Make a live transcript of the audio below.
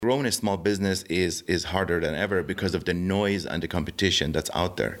growing a small business is harder than ever because of the noise and the competition that's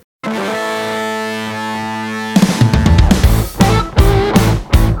out there.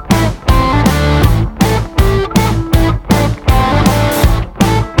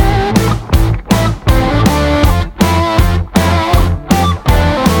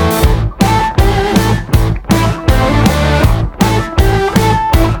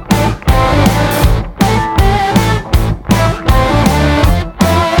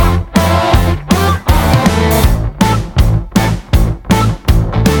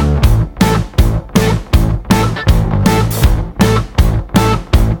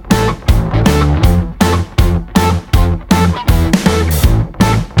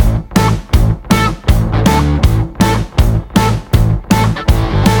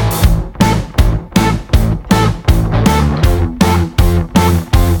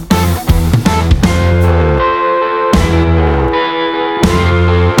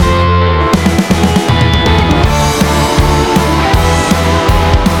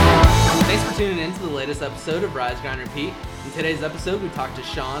 Episode of Rise, Grind, Repeat. In today's episode, we talked to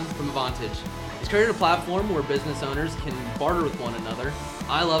Sean from Avantage. He's created a platform where business owners can barter with one another.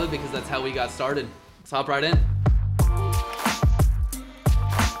 I love it because that's how we got started. Let's hop right in.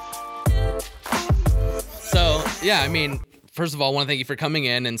 So, yeah, I mean, first of all, I want to thank you for coming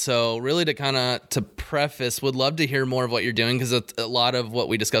in. And so really to preface, would love to hear more of what you're doing because a lot of what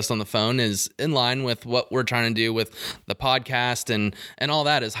we discussed on the phone is in line with what we're trying to do with the podcast and all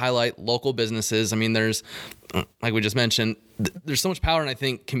that is highlight local businesses. I mean, there's, like we just mentioned, there's so much power in, I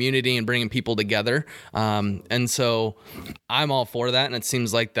think, community and bringing people together. And so I'm all for that. And it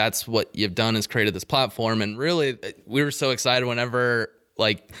seems like that's what you've done is created this platform. And really, we were so excited whenever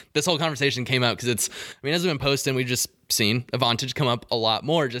like this whole conversation came out because it's, I mean, as we've been posting, we've just seen Avantage come up a lot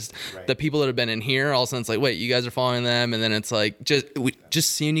more. Just right. The people that have been in here, all of a sudden it's like, wait, you guys are following them, and then it's like just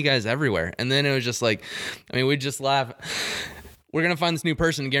seeing you guys everywhere. And then it was just like, I mean, we just laugh. We're going to find this new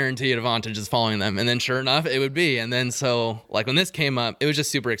person, guaranteed Avantage is following them. And then sure enough, it would be. And then so like when this came up, it was just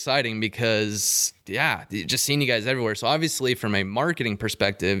super exciting because yeah, just seeing you guys everywhere. So obviously from a marketing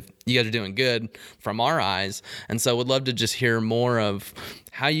perspective, you guys are doing good from our eyes. And so would love to just hear more of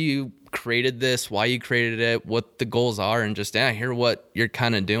how you created this, why you created it, what the goals are, and just hear what you're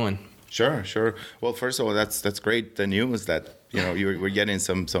kind of doing. Sure. Well, first of all, that's great. The news that we're getting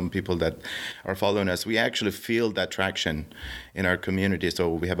some people that are following us. We actually feel that traction in our community. So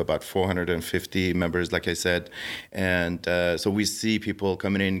we have about 450 members, like I said, and so we see people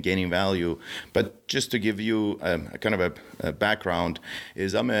coming in, gaining value. But just to give you kind of a background,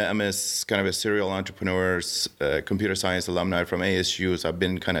 is I'm a kind of a serial entrepreneur, computer science alumni from ASU. So I've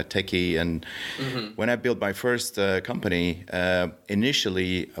been kind of techie, and when I built my first company,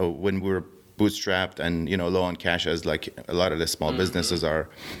 initially when we were bootstrapped and low on cash, as like a lot of the small businesses are,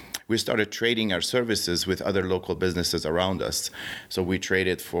 we started trading our services with other local businesses around us. So we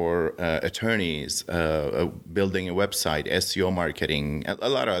traded for attorneys, building a website, SEO marketing, a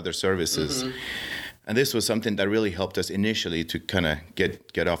lot of other services. And this was something that really helped us initially to kind of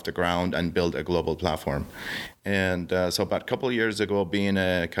get off the ground and build a global platform. And so about a couple of years ago, being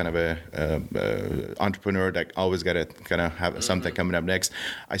a kind of a entrepreneur that always got to kind of have something coming up next,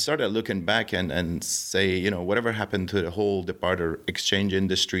 I started looking back and say, whatever happened to the barter exchange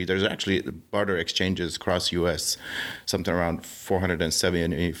industry. There's actually barter exchanges across U.S., something around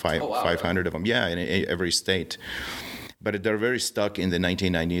 475, 500 of them. Yeah, in every state. But they're very stuck in the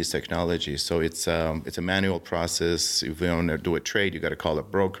 1990s technology. So it's a manual process. If you want to do a trade, you got to call a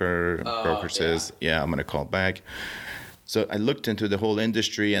broker. Broker says, I'm going to call back. So I looked into the whole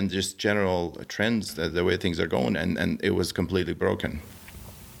industry and just general trends, the way things are going, and it was completely broken.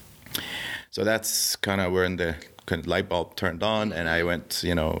 So that's kind of where the kind of light bulb turned on, and I went,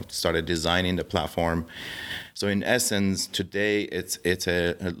 started designing the platform. So in essence, today it's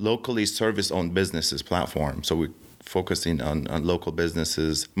a locally service-owned businesses platform. So we focusing on local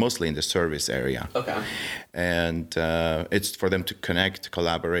businesses, mostly in the service area. Okay. And it's for them to connect,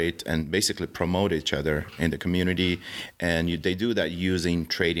 collaborate, and basically promote each other in the community. And they do that using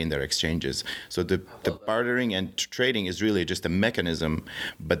trading their exchanges. So the bartering and trading is really just a mechanism,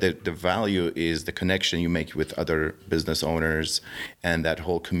 but the value is the connection you make with other business owners and that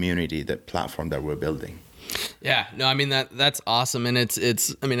whole community, that platform that we're building. Yeah, no, I mean that's awesome, and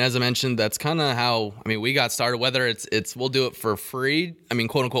it's I mean, as I mentioned, that's kind of how we got started. Whether it's we'll do it for free,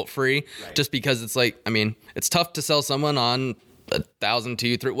 quote unquote free, right. Just because it's like it's tough to sell someone on 1,000, 2,000,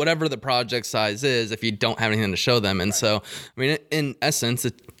 3,000, whatever the project size is, if you don't have anything to show them. And so, in essence,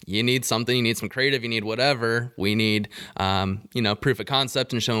 you need something, you need some creative, you need whatever. We need proof of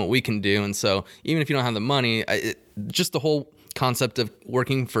concept and showing what we can do. And so, even if you don't have the money, just the whole concept of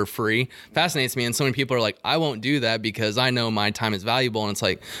working for free fascinates me. And so many people are like, I won't do that because I know my time is valuable. And it's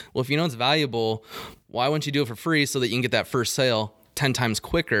like, well, if you know it's valuable, why wouldn't you do it for free so that you can get that first sale 10 times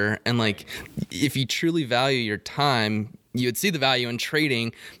quicker? And like, if you truly value your time, you would see the value in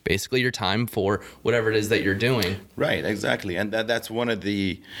trading basically your time for whatever it is that you're doing. Right, exactly. And that's one of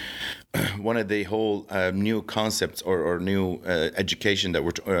the whole new concepts or new education that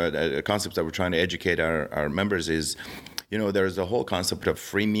we're concepts that we're trying to educate our members is, there's a whole concept of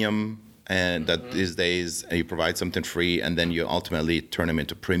freemium. And that these days you provide something free and then you ultimately turn them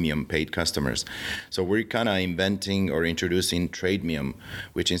into premium paid customers. So we're kind of inventing or introducing Trademium,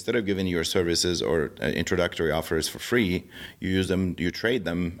 which instead of giving your services or introductory offers for free, you use them, you trade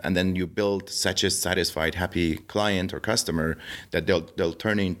them, and then you build such a satisfied, happy client or customer that they'll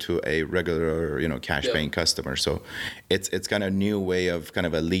turn into a regular, cash paying customer. So it's kind of a new way of kind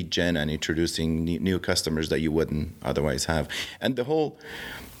of a lead gen and introducing new customers that you wouldn't otherwise have. And the whole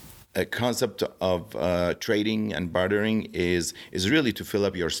concept of trading and bartering is really to fill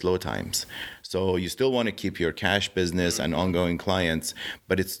up your slow times. So you still want to keep your cash business and ongoing clients,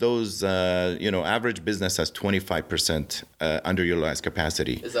 but it's those, average business has 25% underutilized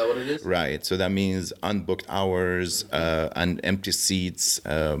capacity. Is that what it is? Right. So that means unbooked hours, and empty seats,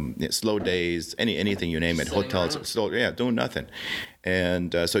 slow days, anything you name it, Sitting hotels, doing nothing.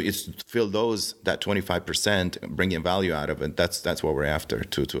 And so it's fill that 25%, bringing value out of it. That's what we're after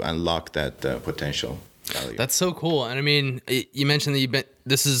to unlock that potential value. That's so cool. And I mean, you mentioned that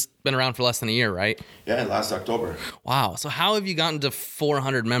this has been around for less than a year, right? Yeah, last October. Wow. So how have you gotten to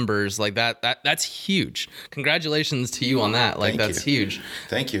 400 members like that? That's huge. Congratulations to you on that. Like, that's huge.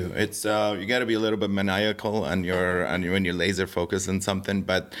 Thank you. It's you got to be a little bit maniacal when you're laser focused on something.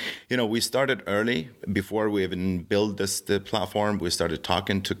 But we started early before we even built the platform. We started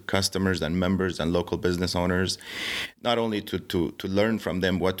talking to customers and members and local business owners, not only to learn from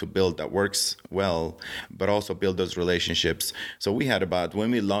them what to build that works well, but also build those relationships. So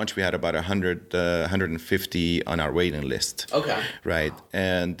when we launched, we had about 150 on our waiting list. Okay. Right.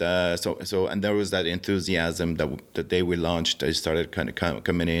 And and there was that enthusiasm that the day we launched, they started kind of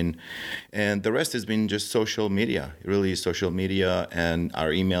coming in. And the rest has been just social media and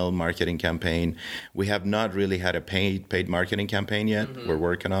our email marketing campaign. We have not really had a paid marketing campaign yet. Mm-hmm. We're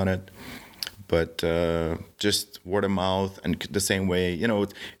working on it. But just word of mouth, and the same way,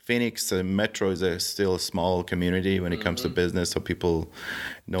 Phoenix Metro is still a small community when it comes to business, so people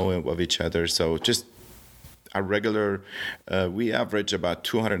know of each other. So just a regular, we average about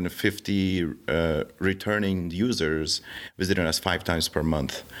 250 returning users visiting us 5 times per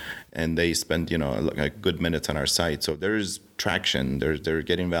month, and they spend a good minutes on our site. So there's traction. They're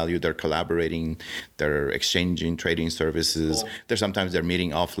getting value. They're collaborating. They're exchanging trading services. Cool. Sometimes they're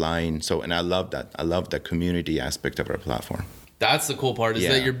meeting offline. So, and I love that. I love the community aspect of our platform. That's the cool part is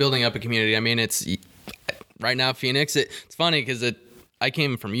that you're building up a community. I mean, it's right now Phoenix. It's funny because I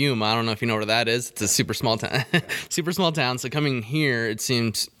came from Yuma. I don't know if you know where that is. It's a super small town. Super small town. So coming here, it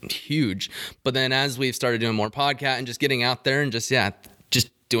seemed huge. But then as we've started doing more podcast and just getting out there and just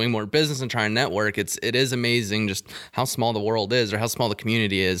doing more business and trying to network, it is amazing just how small the world is or how small the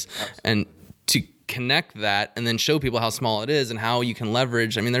community is. Absolutely. And to connect that and then show people how small it is and how you can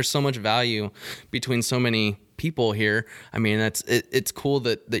leverage. I mean, there's so much value between so many people here. I mean, it's cool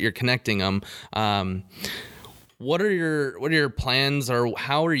that you're connecting them. What are your plans, or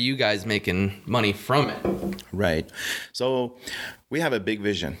how are you guys making money from it? Right. So we have a big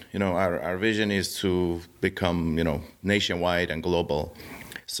vision. Our vision is to become, nationwide and global.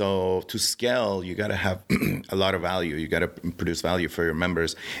 So to scale, you got to have a lot of value. You got to produce value for your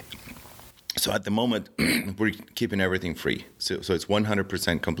members. So at the moment, we're keeping everything free. So it's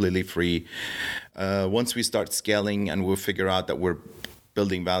 100% completely free. Once we start scaling and we'll figure out that we're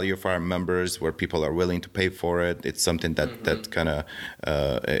building value for our members where people are willing to pay for it, it's something that kind of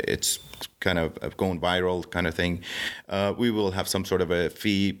it's kind of going viral kind of thing. We will have some sort of a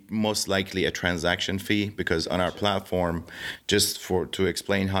fee, most likely a transaction fee, because on our platform, just to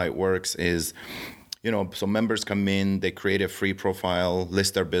explain how it works is, so members come in, they create a free profile,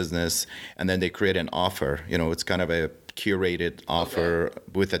 list their business, and then they create an offer. It's kind of a curated offer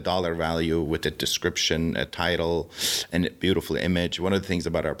with a dollar value, with a description, a title, and a beautiful image. One of the things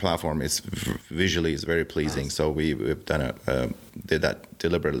about our platform is visually is very pleasing. Nice. So we've did that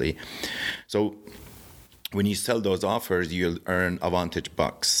deliberately. So when you sell those offers, you'll earn Advantage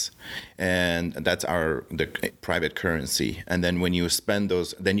bucks, and that's the private currency. And then when you spend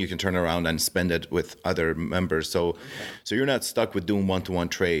those, then you can turn around and spend it with other members. So you're not stuck with doing one-to-one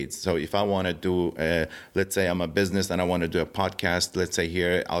trades. So if I want to do, let's say I'm a business and I want to do a podcast, let's say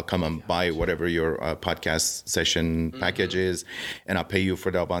here, I'll come and buy whatever your podcast session package is, and I'll pay you for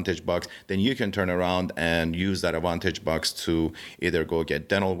the Advantage bucks. Then you can turn around and use that Advantage bucks to either go get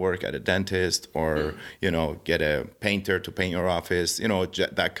dental work at a dentist, or get a painter to paint your office,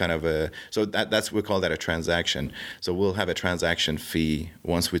 that kind of so that's we call that a transaction. So we'll have a transaction fee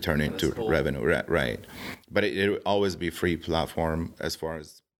once we turn into cool. revenue, right? But it'll always be free platform as far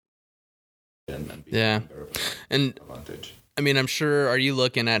as and Advantage. I mean, I'm sure, are you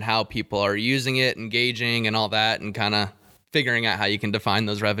looking at how people are using it, engaging and all that, and kind of figuring out how you can define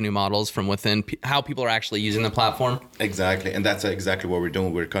those revenue models from within, how people are actually using the platform? Exactly. And that's exactly what we're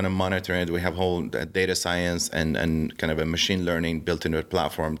doing. We're kind of monitoring it. We have whole data science and kind of a machine learning built into the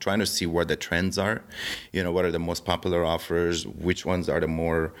platform, trying to see where the trends are. What are the most popular offers? Which ones are the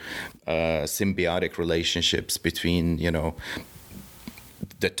more symbiotic relationships between,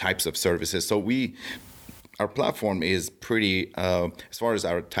 the types of services. So our platform is pretty, as far as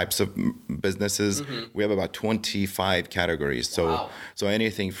our types of businesses, we have about 25 categories. So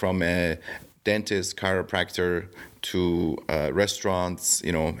anything from a dentist, chiropractor, to restaurants,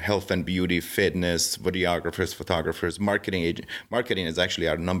 health and beauty, fitness, videographers, photographers, marketing agent. Marketing is actually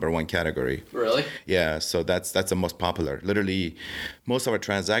our number one category. Really? Yeah, so that's the most popular. Literally, most of our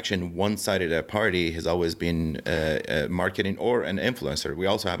transaction, one side of the party has always been marketing or an influencer. We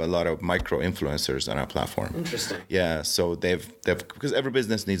also have a lot of micro influencers on our platform. Interesting. Yeah, so they've because every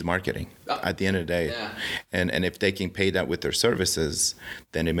business needs marketing at the end of the day. Yeah. And if they can pay that with their services,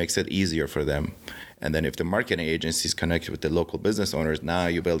 then it makes it easier for them. And then if the marketing agencies connect with the local business owners, now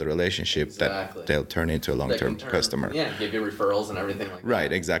you build a relationship that they'll turn into a long-term customer. Yeah, give you referrals and everything like that.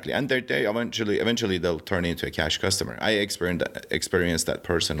 Right, exactly. And they eventually they'll turn into a cash customer. I experienced that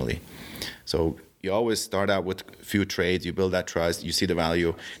personally. So you always start out with a few trades, you build that trust, you see the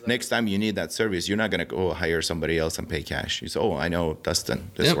value. Next time you need that service, you're not going to go hire somebody else and pay cash. You say, I know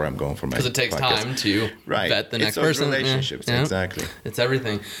Dustin. This is where I'm going for my Because it takes podcast. time to vet the next person. Relationships, exactly. It's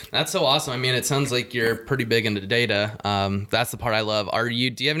everything. That's so awesome. I mean, it sounds like you're pretty big into data. That's the part I love. Do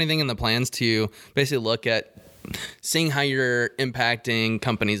you have anything in the plans to basically look at seeing how you're impacting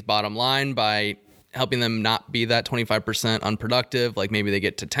companies' bottom line by helping them not be that 25% unproductive, like maybe they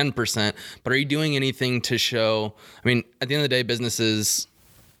get to 10%, but are you doing anything to show, I mean, at the end of the day, businesses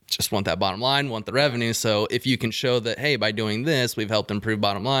just want that bottom line, want the revenue. So if you can show that, hey, by doing this, we've helped improve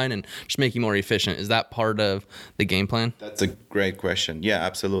bottom line and just make you more efficient, is that part of the game plan? That's a great question. Yeah,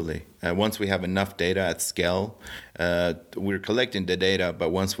 absolutely. Once we have enough data at scale, we're collecting the data,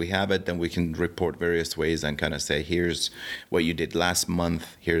 but once we have it, then we can report various ways and kind of say, here's what you did last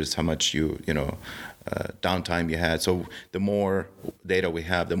month, here's how much downtime you had. So the more data we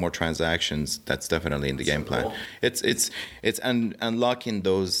have, the more transactions. That's definitely in the game plan. Cool. It's unlocking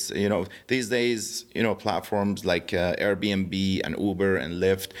those. These days, platforms like Airbnb and Uber and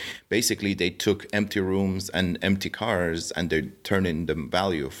Lyft, basically they took empty rooms and empty cars and they turned in the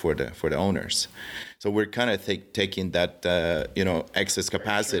value for the owners. So we're kind of taking that, excess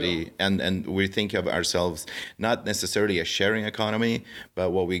capacity, and we think of ourselves not necessarily a sharing economy, but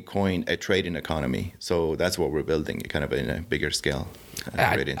what we coin a trading economy. So that's what we're building, kind of in a bigger scale.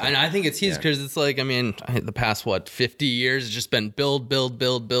 And I think it's huge because it's like, I mean, the past, 50 years, it's just been build.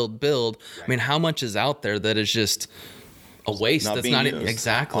 Right. I mean, how much is out there that is just a waste that's not used.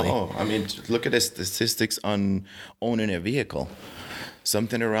 Exactly. I mean, look at the statistics on owning a vehicle.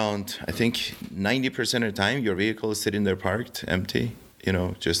 Something around, I think 90% of the time your vehicle is sitting there parked empty,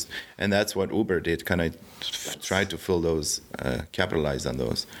 and that's what Uber did, kind of try to fill those, capitalize on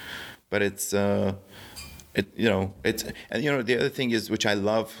those. But it's, the other thing is, which I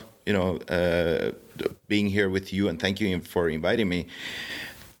love, being here with you, and thank you for inviting me.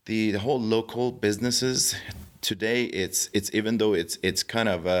 The whole local businesses today, it's even though it's kind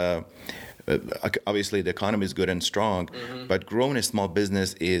of, obviously the economy is good and strong, but growing a small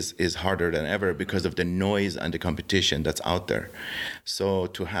business is harder than ever because of the noise and the competition that's out there. So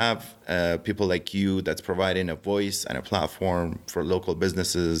to have people like you that's providing a voice and a platform for local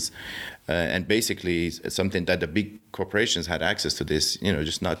businesses, and basically it's something that the big corporations had access to this,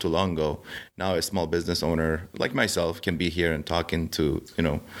 just not too long ago. Now a small business owner like myself can be here and talking to,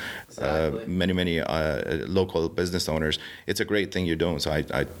 many local business owners. It's a great thing you're doing. So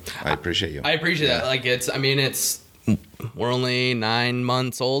I appreciate you. I appreciate that. Like we're only 9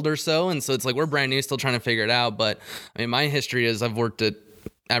 months old or so. And so it's like, we're brand new, still trying to figure it out. But I mean, my history is I've worked at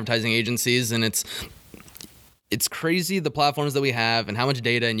advertising agencies, and it's crazy the platforms that we have and how much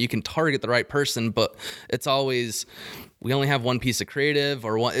data, and you can target the right person, but it's always, we only have one piece of creative,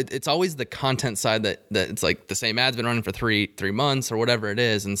 or one, it's always the content side that it's like the same ad's been running for three months or whatever it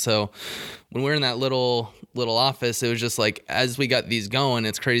is. And so when we're in that little office, it was just like, as we got these going,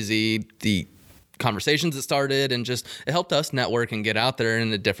 it's crazy the conversations that started, and just it helped us network and get out there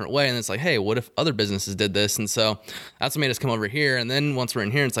in a different way. And it's like, hey, what if other businesses did this? And so that's what made us come over here. And then once we're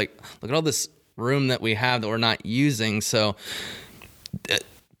in here, it's like, look at all this room that we have that we're not using. So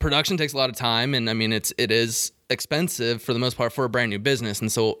production takes a lot of time, and I mean it is expensive for the most part for a brand new business.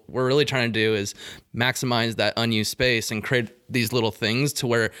 And so what we're really trying to do is maximize that unused space and create these little things to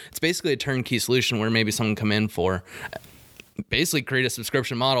where it's basically a turnkey solution where maybe someone come in for, basically create a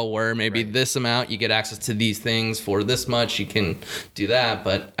subscription model where maybe this amount you get access to these things, for this much you can do that.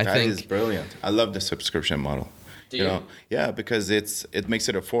 But I think that is brilliant. I love the subscription model. You know, yeah, because it makes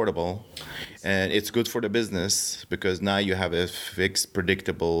it affordable, and it's good for the business because now you have a fixed,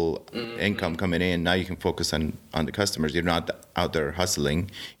 predictable income coming in. Now you can focus on the customers. You're not out there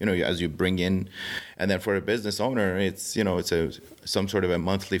hustling. You know, as you bring in, and then for a business owner, it's, you know, it's some sort of a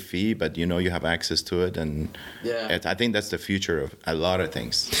monthly fee, but you know you have access to it, and I think that's the future of a lot of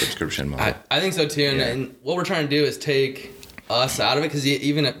things. Subscription model. I think so too, and what we're trying to do is take us out of it, because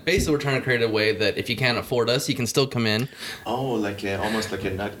even basically we're trying to create a way that if you can't afford us, you can still come in. Oh, like almost like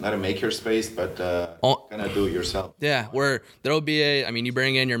not a maker space, but kind of do it yourself. Yeah, where there will be you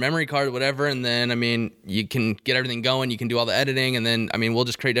bring in your memory card, whatever, and then you can get everything going. You can do all the editing, and then we'll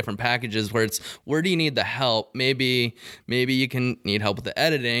just create different packages where it's, where do you need the help? Maybe you can need help with the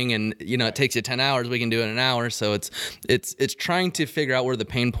editing, and it takes you 10 hours. We can do it in an hour. So it's trying to figure out where the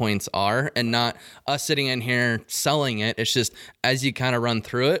pain points are, and not us sitting in here selling it. It's just, as you kind of run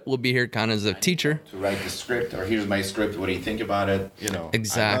through it, we'll be here kind of as a teacher. To write the script, or here's my script, what do you think about it?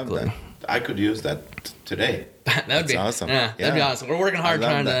 Exactly. I could use that today. That'd be awesome. Yeah, that'd be awesome. We're working hard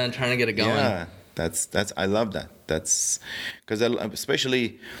trying to get it going. Yeah, that's I love that. That's because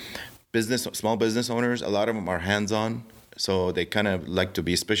especially small business owners, a lot of them are hands-on. So they kind of like to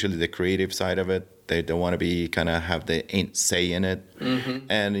be, especially the creative side of it. They don't want to be kind of have the say in it. Mm-hmm.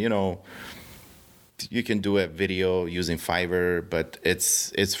 And you can do a video using Fiverr, but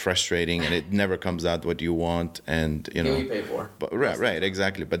it's frustrating, and it never comes out what you want, and you pay for. But right,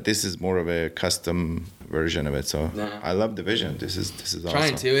 exactly. But this is more of a custom version of it. So I love the vision. This is awesome.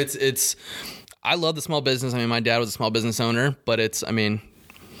 Trying to. It's. I love the small business. My dad was a small business owner, but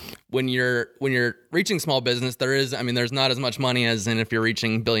when you're reaching small business, there's not as much money as in if you're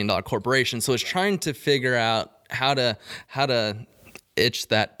reaching billion-dollar corporations. So it's trying to figure out how to itch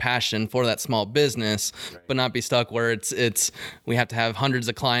that passion for that small business, but not be stuck where it's we have to have hundreds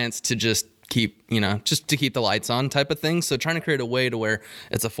of clients to just keep the lights on type of thing. So trying to create a way to where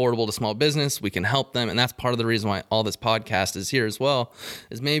it's affordable to small business, we can help them. And that's part of the reason why all this podcast is here as well,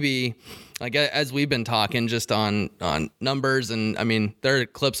 is maybe like as we've been talking just on numbers, and there are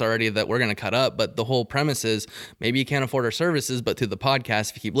clips already that we're going to cut up, but the whole premise is maybe you can't afford our services, but through the podcast,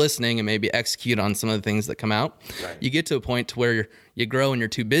 if you keep listening and maybe execute on some of the things that come out, you get to a point to where you grow and you're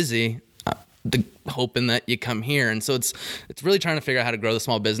too busy, hoping that you come here. And so it's really trying to figure out how to grow the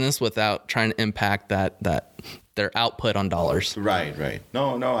small business without trying to impact that their output on dollars. Right.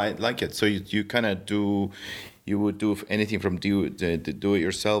 No, I like it. So you kind of you would do anything from do it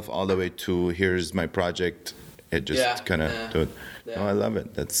yourself all the way to here's my project. It just kind of do it. Yeah. No, I love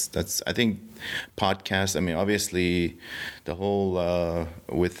it. That's I think podcasts. Obviously, the whole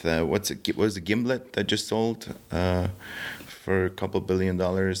with what was the Gimlet that just sold for a couple $1 billion.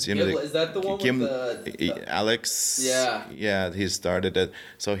 Is that the one with the Alex? Yeah, he started it.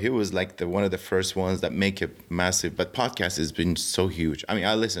 So he was like one of the first ones that make it massive. But podcast has been so huge.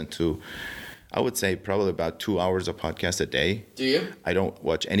 I listen to, I would say probably about 2 hours of podcast a day. Do you? I don't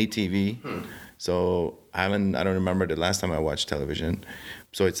watch any TV. So I don't remember the last time I watched television.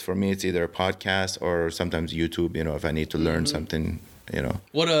 So for me, it's either a podcast or sometimes YouTube, if I need to learn something,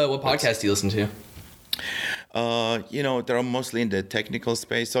 What podcast do you listen to? They're mostly in the technical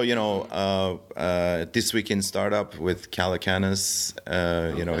space. So, This Week in Startup with Calacanis,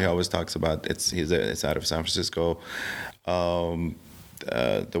 he always talks about it's out of San Francisco.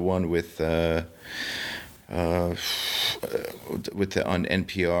 The one with on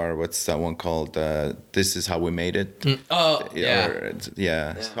NPR, what's that one called? This Is How We Made It.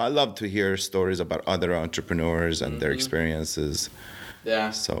 Yeah. So I love to hear stories about other entrepreneurs and their experiences.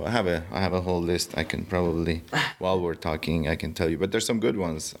 Yeah. So I have a whole list. I can probably, while we're talking, I can tell you. But there's some good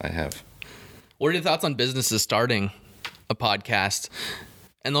ones I have. What are your thoughts on businesses starting a podcast?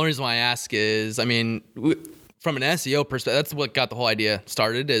 And the only reason why I ask is, from an SEO perspective, that's what got the whole idea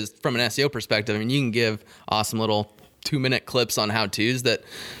started, is from an SEO perspective. I mean, you can give awesome little 2-minute clips on how-tos that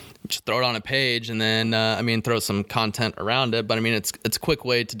just throw it on a page and then, throw some content around it. But I mean, it's a quick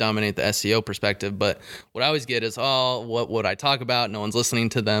way to dominate the SEO perspective. But what I always get is, what would I talk about? No one's listening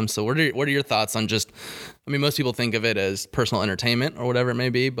to them. So what are your thoughts on just, I mean, most people think of it as personal entertainment or whatever it may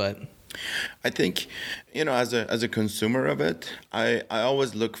be, but... I think, as a consumer of it, I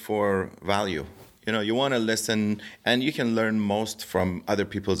always look for value. You want to listen, and you can learn most from other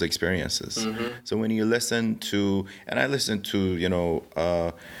people's experiences. Mm-hmm. So when you listen to, and I listen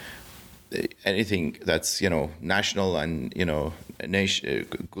to, anything that's national and nation,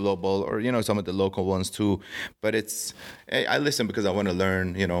 global, or some of the local ones too, but I listen because I want to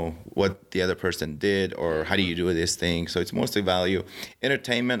learn what the other person did or how do you do this thing. So it's mostly value.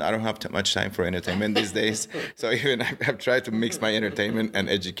 Entertainment, I don't have much time for entertainment these days, so even I've tried to mix my entertainment and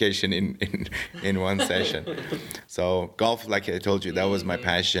education in one session. So golf, like I told you, that was my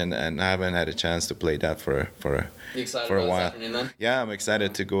passion, and I haven't had a chance to play that for a while. Yeah, I'm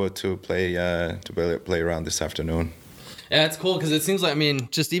excited to go to play around this afternoon. Yeah, it's cool because it seems like,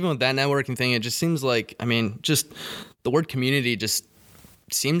 just even with that networking thing, it just seems like, just the word community just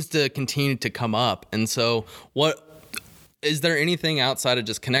seems to continue to come up. And so is there anything outside of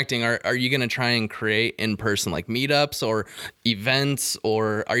just connecting? Are you going to try and create in-person like meetups or events,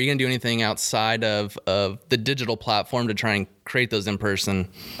 or are you going to do anything outside of the digital platform to try and create those in-person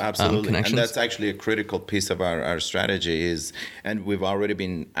Absolutely. connections? And that's actually a critical piece of our strategy and we've already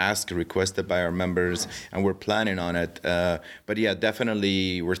been requested by our members, and we're planning on it. But yeah,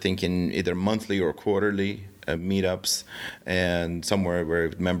 definitely we're thinking either monthly or quarterly meetups, and somewhere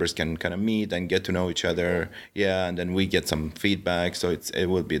where members can kind of meet and get to know each other. Yeah, and then we get some feedback. So it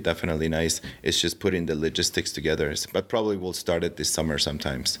will be definitely nice. It's just putting the logistics together. But probably we'll start it this summer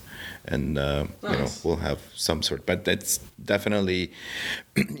sometimes, and nice. We'll have some sort. But that's definitely,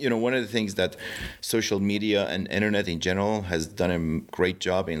 one of the things that social media and internet in general has done a great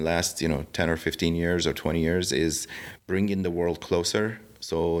job in last 10 or 15 years or 20 years is bringing the world closer.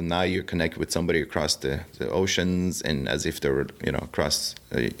 So now you connect with somebody across the oceans and as if they were, across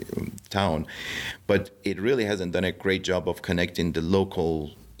town. But it really hasn't done a great job of connecting the local,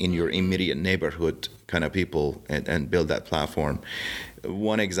 in your immediate neighborhood kind of people and build that platform.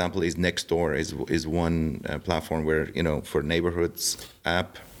 One example is Nextdoor is one platform where, for neighborhoods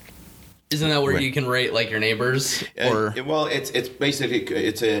app. Isn't that where you can rate like your neighbors? Or well, it's basically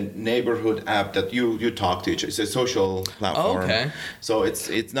it's a neighborhood app that you talk to each other. It's a social platform. Oh, okay. So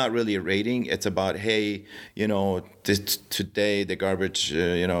it's not really a rating. It's about, hey, today the garbage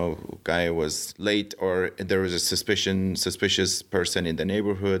guy was late, or there was a suspicious person in the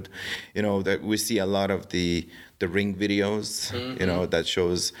neighborhood. That we see a lot of the Ring videos, mm-hmm. That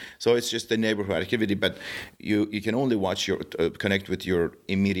shows. So it's just a neighborhood activity, but you can only watch connect with your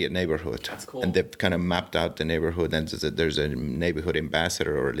immediate neighborhood. That's cool. And they've kind of mapped out the neighborhood, and there's a neighborhood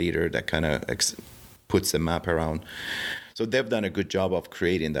ambassador or leader that kind of puts the map around. So they've done a good job of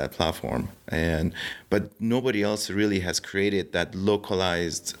creating that platform, but nobody else really has created that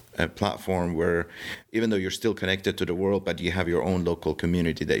localized platform where, even though you're still connected to the world, but you have your own local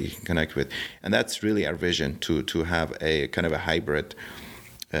community that you can connect with. And that's really our vision, to have a kind of a hybrid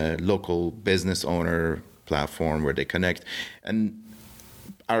local business owner platform where they connect. And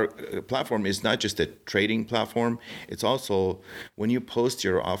our platform is not just a trading platform. It's also, when you post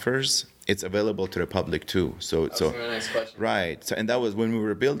your offers, it's available to the public too. That's a really nice question. Right. So, and that was when we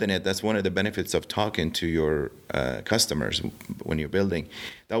were building it. That's one of the benefits of talking to your customers when you're building.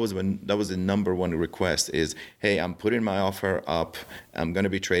 That was the number one request is, hey, I'm putting my offer up. I'm going to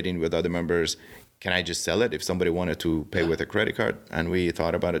be trading with other members. Can I just sell it if somebody wanted to pay with a credit card? And we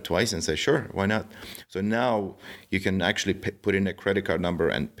thought about it twice and said, sure, why not? So now you can actually put in a credit card number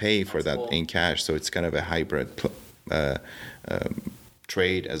and pay for that in cash. So it's kind of a hybrid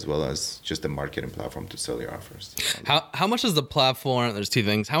trade as well as just a marketing platform to sell your offers. How much does the platform, there's two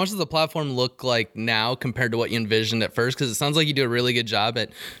things, how much does the platform look like now compared to what you envisioned at first? Because it sounds like you do a really good job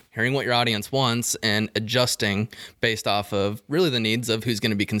at hearing what your audience wants and adjusting based off of really the needs of who's going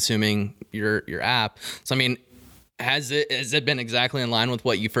to be consuming your app. So, has it been exactly in line with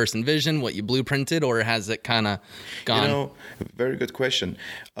what you first envisioned, what you blueprinted, or has it kind of gone? Very good question.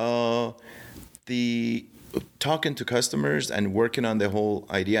 Talking to customers and working on the whole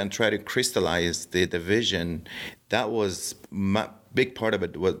idea and try to crystallize the vision, that was big part of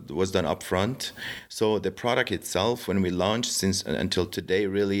it was done up front. So the product itself, when we launched, since until today,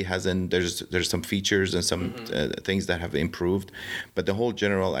 really hasn't. There's some features and some things that have improved, but the whole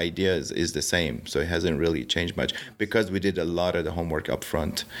general idea is the same. So it hasn't really changed much because we did a lot of the homework up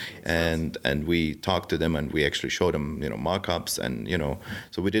front, and we talked to them and we actually showed them mock-ups, and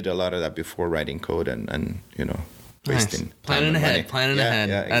so we did a lot of that before writing code and wasting nice. Planning ahead.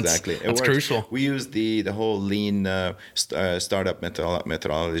 Yeah, exactly. That's crucial. We use the whole lean startup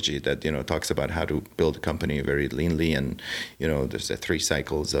methodology that talks about how to build a company very leanly, and there's the 3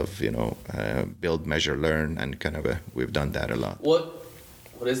 cycles of build, measure, learn, and we've done that a lot.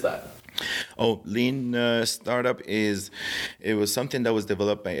 What is that? Oh, lean startup it was something that was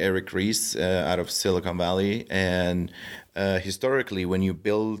developed by Eric Ries out of Silicon Valley, and historically, when you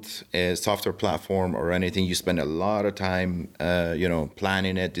build a software platform or anything, you spend a lot of time,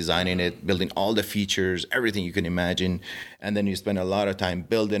 planning it, designing it, building all the features, everything you can imagine, and then you spend a lot of time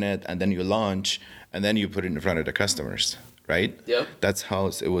building it, and then you launch, and then you put it in front of the customers, right? Yep. That's how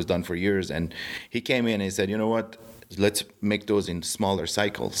it was done for years. And he came in and he said, you know what? Let's make those in smaller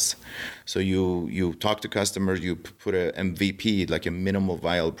cycles. So you talk to customers, you put a MVP, like a minimal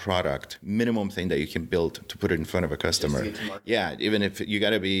viable product, minimum thing that you can build to put it in front of a customer. Yeah, even if you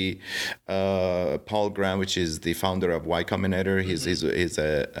got to be Paul Graham, which is the founder of Y Combinator,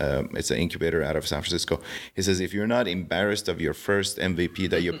 it's an incubator out of San Francisco. He says, if you're not embarrassed of your first MVP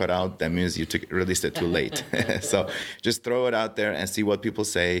that you put out, that means you released it too late. So just throw it out there and see what people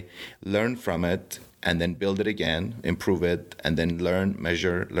say, learn from it, and then build it again, improve it, and then learn,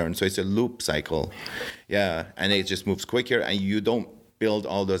 measure, learn. So it's a loop cycle. Yeah, and it just moves quicker, and you don't build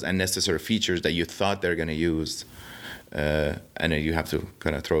all those unnecessary features that you thought they're going to use, and then you have to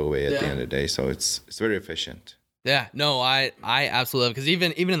kind of throw away at the end of the day. So it's very efficient. Yeah, no, I absolutely love it, because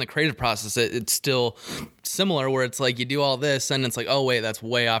even in the creative process, it's still similar, where it's like you do all this and it's like, oh wait, that's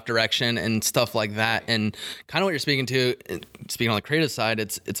way off direction and stuff like that. And kind of what you're speaking on the creative side,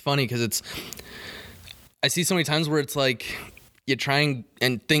 it's funny because I see so many times where it's like you try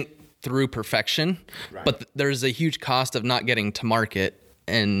and think through perfection, right, but there's a huge cost of not getting to market.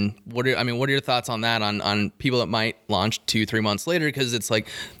 And what are your thoughts on that, on people that might launch 2-3 months later because it's like,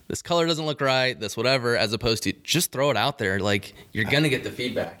 this color doesn't look right, this whatever, as opposed to just throw it out there, like you're going to get the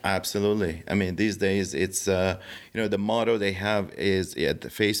feedback. Absolutely. I mean, these days it's, the motto they have is at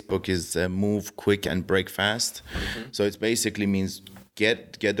Facebook is move quick and break fast. Mm-hmm. So it basically means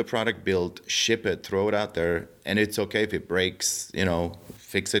get the product built, ship it, throw it out there, and it's okay if it breaks,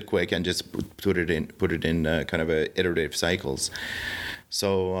 fix it quick and just put it in kind of iterative cycles.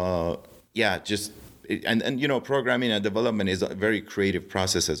 So programming and development is a very creative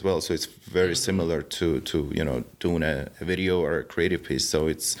process as well. So it's very similar to doing a video or a creative piece. So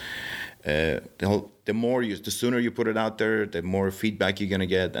it's the sooner you put it out there, the more feedback you're gonna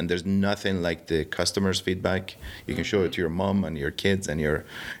get. And there's nothing like the customer's feedback. You can show it to your mom and your kids and your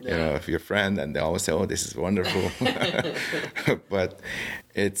friend, and they always say, "Oh, this is wonderful." But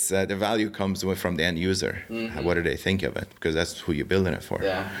it's the value comes from the end user. Mm-hmm. What do they think of it? Because that's who you're building it for.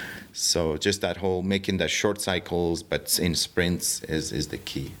 Yeah. So just that whole making that short cycles, but in sprints is the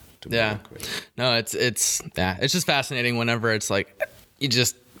key to work with. No, it's just fascinating whenever it's like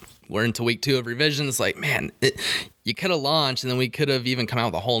we're into week 2 of revision. It's like, man, you could have launched, and then we could have even come out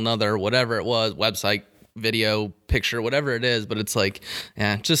with a whole nother, whatever it was, website, video, picture, whatever it is. But it's like,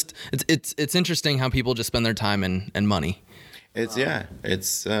 it's interesting how people just spend their time and money. You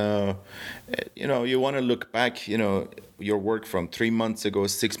want to look back, your work from 3 months ago,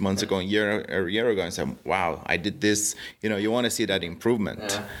 6 months ago, a year ago, and say, wow, I did this. You want to see that improvement.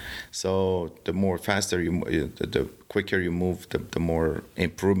 Yeah. So the more faster the quicker you move, the more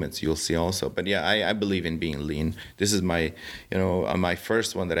improvements you'll see also. But yeah, I believe in being lean. This is my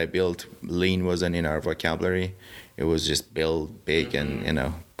first one that I built. Lean wasn't in our vocabulary. It was just build big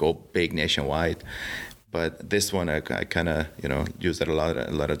and go big nationwide. But this one, I kind of, used it a lot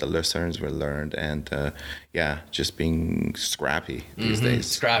of the lessons were learned, and just being scrappy these days.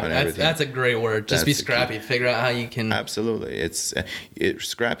 Scrappy. That's a great word. Just be scrappy. Figure out how you can. Absolutely.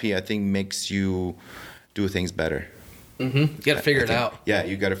 Scrappy, I think, makes you do things better. Mm-hmm. You got to figure it out. Yeah,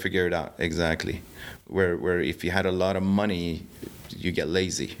 you got to figure it out. Exactly. Where if you had a lot of money, you get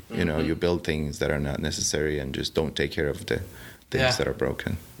lazy. You build things that are not necessary and just don't take care of the things that are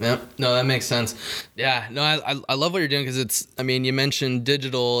broken. Yeah, no, that makes sense. Yeah, no, I love what you're doing, because you mentioned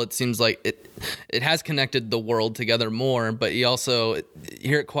digital. It seems like it has connected the world together more, but you also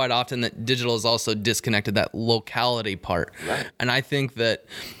hear it quite often that digital has also disconnected that locality part. Right. And I think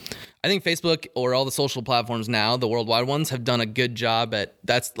Facebook or all the social platforms now, the worldwide ones, have done a good job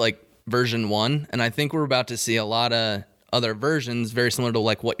that's like version 1. And I think we're about to see a lot of other versions, very similar to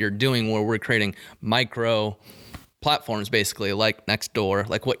like what you're doing, where we're creating micro platforms, basically like Nextdoor,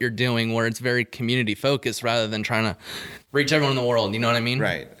 like what you're doing, where it's very community focused rather than trying to reach everyone in the world. You know what I mean?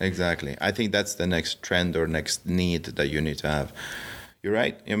 Right, exactly. I think that's the next trend or next need that you need to have. You're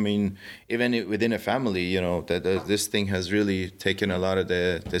right. I mean, even within a family, you know, that this thing has really taken a lot of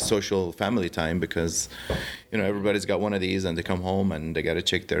the social family time, because, you know, everybody's got one of these and they come home and they got to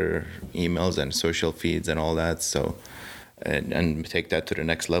check their emails and social feeds and all that. So, and take that to the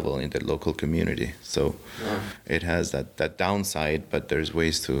next level in the local community. So it has that downside, but there's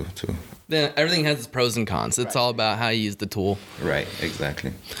ways to Yeah, everything has its pros and cons. It's all about how you use the tool. Right,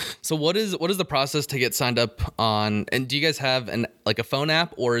 exactly. So what is the process to get signed up on? And do you guys have a phone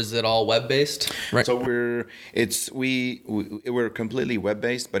app, or is it all web based? Right. So we're completely web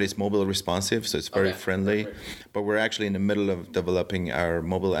based, but it's mobile responsive, so it's very friendly. Perfect. But we're actually in the middle of developing our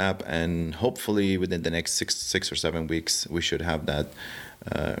mobile app, and hopefully within the next six or 7 weeks we should have that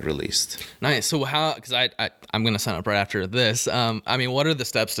released. Nice. So how? Because I'm going to sign up right after this. I mean, what are the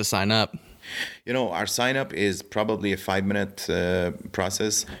steps to sign up? You know, our sign up is probably a 5-minute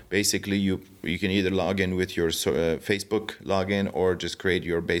process. Basically, you can either log in with your Facebook login, or just create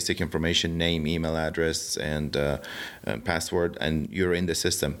your basic information, name, email address, and password, and you're in the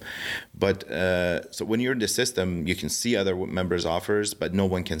system. But so when you're in the system, you can see other members' offers, but no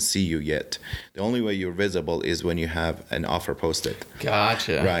one can see you yet. The only way you're visible is when you have an offer posted.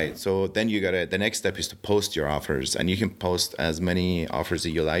 Gotcha. Right. So then the next step is to post your offers, and you can post as many offers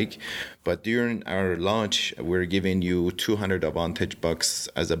as you like. But during our launch, we're giving you 200 Advantage bucks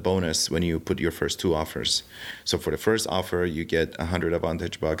as a bonus when you put your first 2 offers. So for the first offer, you get 100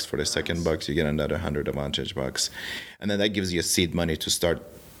 Advantage bucks. For the second bucks, you get another 100 Advantage bucks. And then that gives you seed money to start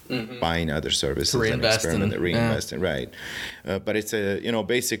buying other services and reinvesting, right? But it's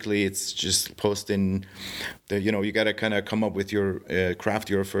basically it's just posting. You got to kind of come up with your craft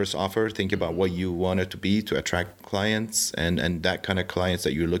your first offer. Think about what you want it to be to attract clients and that kind of clients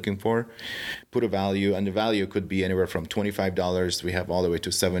that you're looking for. Put a value, and the value could be anywhere from $25. We have all the way to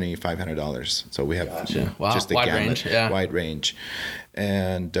 $7,500. So we have just a wide range.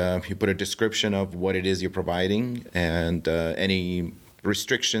 And you put a description of what it is you're providing, and any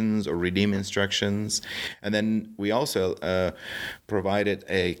restrictions or redeem instructions. And then we also provided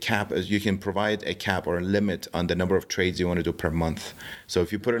a cap. You can provide a cap or a limit on the number of trades you want to do per month. So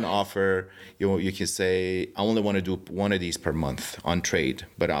if you put an offer, you can say, I only want to do 1 of these per month on trade,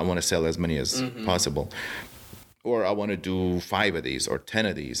 but I want to sell as many as possible. Or I want to do 5 of these or 10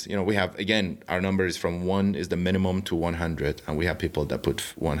 of these. We have, again, our number is from 1 is the minimum to 100. And we have people that put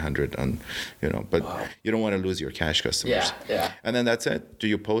 100 on, but you don't want to lose your cash customers. Yeah. And then that's it.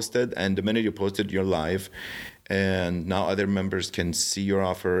 You post it, and the minute you post it, you're live. And now other members can see your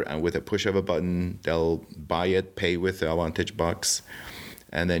offer, and with a push of a button, they'll buy it, pay with the Advantage bucks.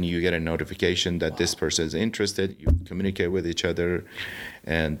 And then you get a notification that this person is interested. You communicate with each other,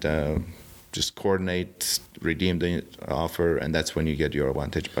 and just coordinate, redeem the offer, and that's when you get your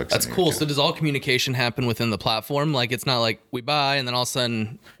Advantage bucks. That's cool. So does all communication happen within the platform? Like, it's not like we buy and then all of a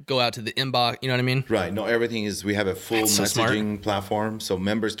sudden go out to the inbox, you know what I mean? Right. No, everything is, we have a full messaging platform. So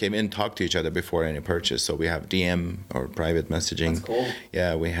members came in, talk to each other before any purchase. So we have DM or private messaging. That's cool.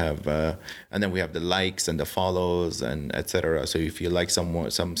 Yeah, we have, and then we have the likes and the follows and etc. So if you like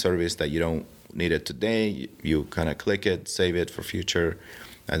some service that you don't need it today, you kind of click it, save it for future,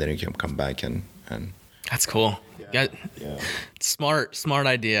 and then you can come back and that's cool. Yeah. Smart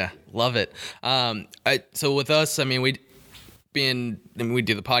idea. Love it. So with us, I mean, we do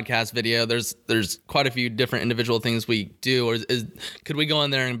the podcast video. There's quite a few different individual things we do. Or could we go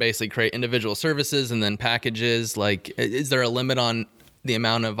in there and basically create individual services and then packages? Like, is there a limit on the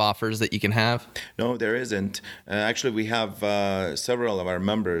amount of offers that you can have? No, there isn't. Actually, we have several of our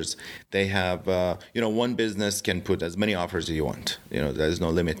members. They have, one business can put as many offers as you want. There's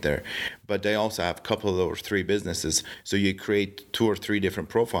no limit there. But they also have a couple or 3 businesses. So you create 2 or 3 different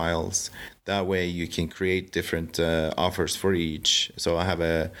profiles. That way you can create different offers for each. So I have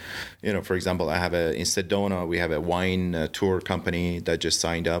for example, in Sedona, we have a wine tour company that just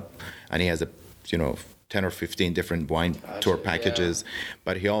signed up, and he has 10 or 15 different wine tour packages,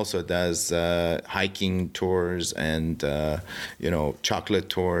 but he also does hiking tours and chocolate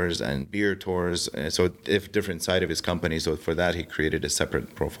tours and beer tours. So different side of his company. So for that, he created a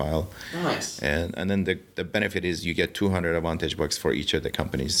separate profile. Nice. And then the benefit is you get 200 Advantage bucks for each of the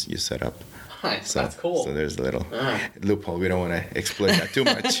companies you set up. Nice. That's cool. So there's a little loophole. We don't want to exploit that too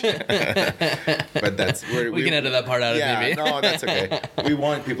much. But that's where we can edit that part out of maybe. No, that's okay. We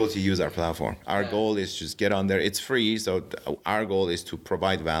want people to use our platform. Our goal is just get on there. It's free, so our goal is to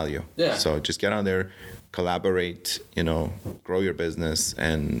provide value. Yeah. So just get on there, collaborate, grow your business.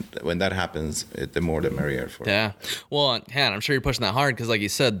 And when that happens, the more the merrier for you. Yeah. Well, Han, I'm sure you're pushing that hard because, like you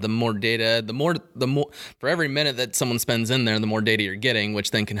said, the more data, the more for every minute that someone spends in there, the more data you're getting,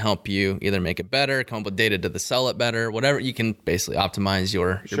 which then can help you either make it better, come up with data to sell it better, whatever. You can basically optimize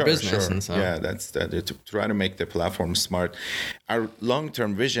your business. Sure. And so, yeah, that's that. To try to make the platform smart. Our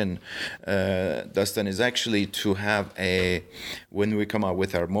long-term vision, Dustin, is actually to have when we come out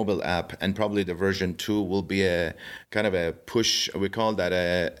with our mobile app, and probably the version 2 will be a kind of a push. We call that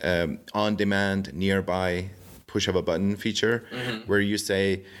a on-demand, nearby push of a button feature, where you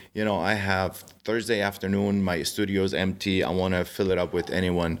say, I have Thursday afternoon, my studio's empty, I want to fill it up with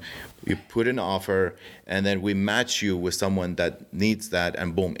anyone. You put an offer, and then we match you with someone that needs that,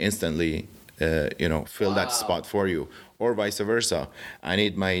 and boom, instantly, fill that spot for you. Or vice versa. I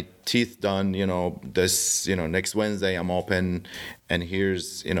need my teeth done, next Wednesday I'm open, and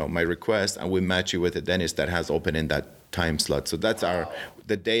here's, my request, and we match you with a dentist that has open in that time slot. So that's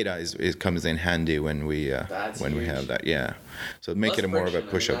the data is comes in handy when we have that. Yeah. So make it more of a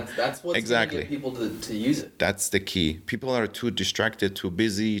push up. That's what's exactly going to get people to use it. That's the key. People are too distracted, too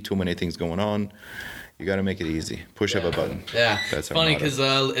busy, too many things going on. You got to make it easy. Push up a button. Yeah. That's funny because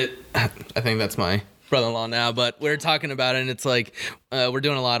I think that's my brother-in-law now, but we're talking about it, and it's like we're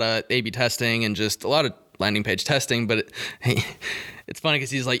doing a lot of A/B testing and just a lot of landing page testing. But it's funny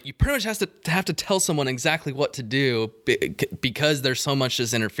because he's like, you pretty much have to tell someone exactly what to do because there's so much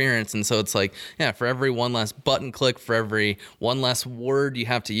just interference. And so it's like, yeah, for every one less button click, for every one less word you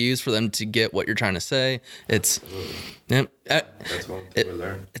have to use for them to get what you're trying to say, it's that's what we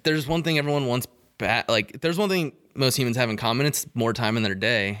learn. If there's one thing everyone wants back, like if there's one thing most humans have in common, it's more time in their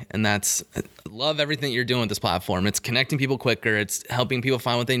day. And that's, I love everything you're doing with this platform. It's connecting people quicker. It's helping people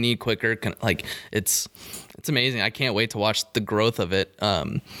find what they need quicker. Like it's amazing. I can't wait to watch the growth of it.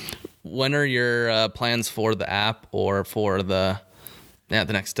 When are your plans for the app or for the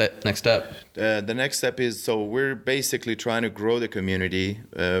next step? The next step is, so we're basically trying to grow the community.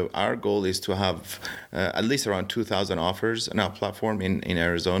 Our goal is to have at least around 2,000 offers on our platform in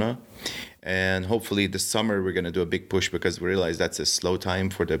Arizona. And hopefully this summer we're going to do a big push, because we realize that's a slow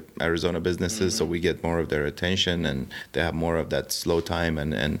time for the Arizona businesses. So we get more of their attention, and they have more of that slow time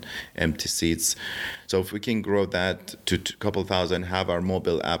and empty seats. So if we can grow that to a couple thousand, have our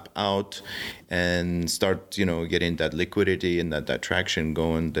mobile app out, and start, getting that liquidity and that traction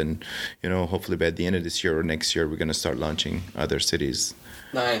going, then, hopefully by the end of this year or next year, we're going to start launching other cities.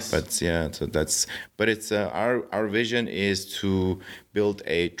 Nice. But yeah, but it's our vision is to build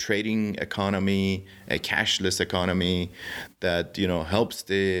a trading economy, a cashless economy that helps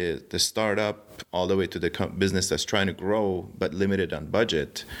the startup all the way to the business that's trying to grow but limited on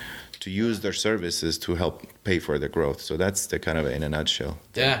budget, to use their services to help pay for the growth. So that's the kind of, in a nutshell.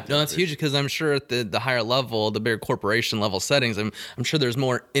 Yeah, no, that's huge, because I'm sure at the higher level, the bigger corporation level settings, I'm sure there's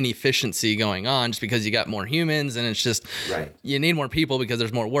more inefficiency going on just because you got more humans, and it's just, right, you need more people because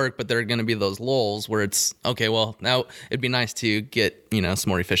there's more work, but there are going to be those lulls where it's, okay, well, now it'd be nice to get, some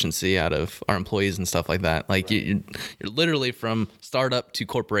more efficiency out of our employees and stuff like that. Like you're literally from startup to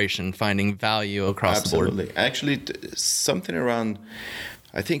corporation finding value across the board. Absolutely. Actually, something around,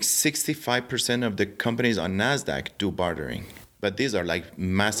 I think 65% of the companies on NASDAQ do bartering. But these are like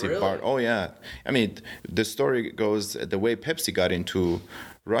massive Really? Oh, yeah. I mean, the story goes, the way Pepsi got into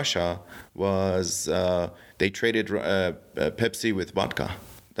Russia was they traded Pepsi with vodka.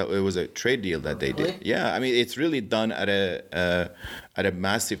 That it was a trade deal that they did. Yeah, I mean, it's really done at a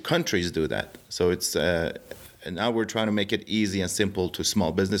massive, countries do that. So it's and now we're trying to make it easy and simple to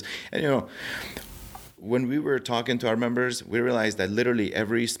small business. And when we were talking to our members, we realized that literally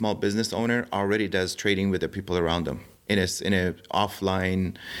every small business owner already does trading with the people around them in a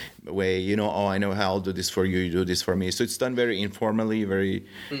offline way. I know how I'll do this for you, you do this for me. So it's done very informally, very,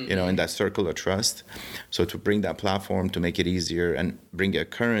 in that circle of trust. So to bring that platform to make it easier and bring a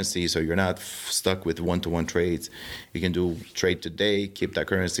currency, so you're not stuck with one-to-one trades. You can do trade today, keep that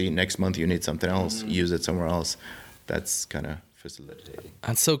currency. Next month you need something else, use it somewhere else. That's kind of facilitating.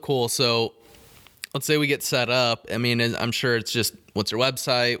 That's so cool. So let's say we get set up. I mean, I'm sure it's just, what's your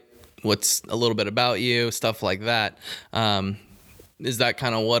website? What's a little bit about you? Stuff like that. Is that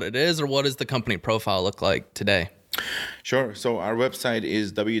kind of what it is, or what does the company profile look like today? Sure. So our website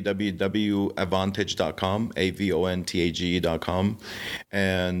is www.avontage.com, avontage.com,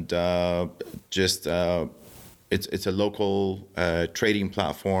 and it's a local trading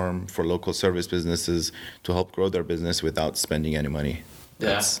platform for local service businesses to help grow their business without spending any money.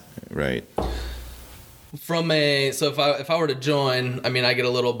 That's right. If I were to join, I mean, I get a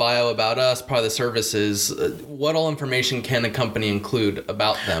little bio about us, probably the services. What all information can a company include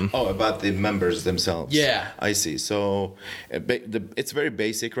about them? Oh, about the members themselves. Yeah. I see. So it's very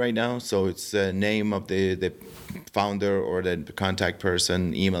basic right now. So it's the name of the founder or the contact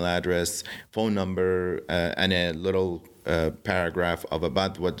person, email address, phone number, and a little paragraph of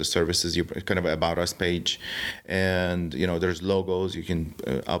about what the services, you kind of about us page. And there's logos. You can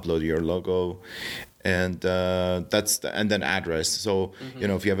upload your logo. And and then address. So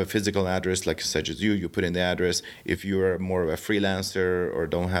if you have a physical address like such as you put in the address. If you're more of a freelancer or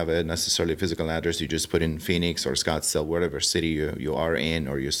don't have a necessarily physical address, you just put in Phoenix or Scottsdale, whatever city you are in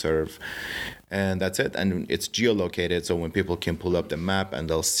or you serve, and that's it. And it's geolocated, so when people can pull up the map and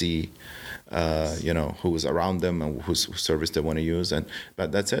they'll see who's around them and whose service they want to use.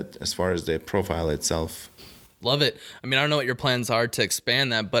 But that's it as far as the profile itself. Love it. I mean, I don't know what your plans are to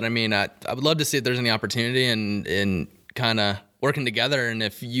expand that, but I mean, I would love to see if there's any opportunity in kind of working together. And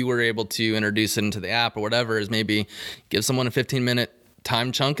if you were able to introduce it into the app or whatever, is maybe give someone a 15-minute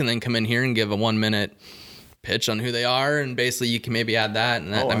time chunk and then come in here and give a 1-minute pitch on who they are. And basically you can maybe add that.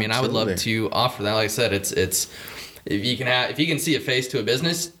 And that, I mean, absolutely. I would love to offer that. Like I said, it's if you can see a face to a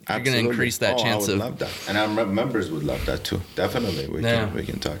business, you're going to increase that chance. I would love that. And our members would love that too. Definitely. We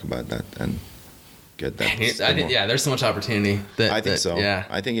can talk about that and get that. There's so much opportunity. I think so. Yeah.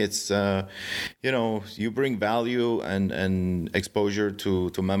 I think it's, you bring value and exposure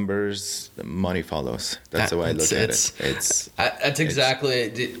to members, money follows. That's the way I look at it. That's exactly.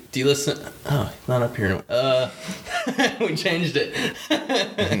 Do you listen? Oh, not up here. We changed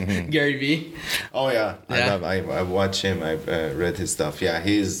it. Gary Vee. Oh yeah. I watch him. I've read his stuff. Yeah,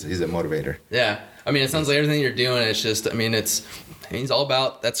 he's a motivator. Yeah. I mean, it sounds like everything you're doing, it's just, I mean, it's all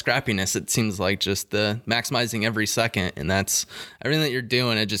about that scrappiness. It seems like just the maximizing every second. And that's everything that you're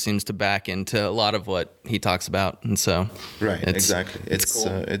doing. It just seems to back into a lot of what he talks about. And so. Right. Exactly. It's cool.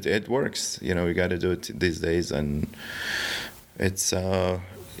 It works. You got to do it these days. And it's,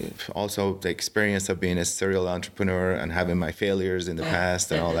 also the experience of being a serial entrepreneur and having my failures in the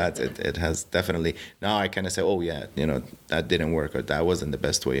past and all that, it has definitely, now I kind of say, oh yeah, that didn't work, or that wasn't the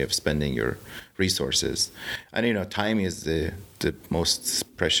best way of spending your resources. And time is the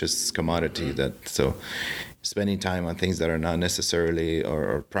most precious commodity, so spending time on things that are not necessarily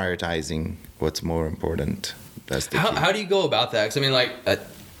or prioritizing what's more important, that's the key. How do you go about that? Because I mean,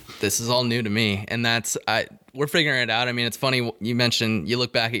 this is all new to me, and we're figuring it out. I mean, it's funny you mentioned you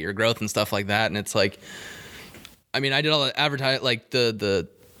look back at your growth and stuff like that, and it's like, I mean, I did all the advertise, like the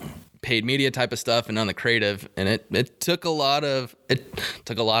paid media type of stuff and on the creative, and it took a lot of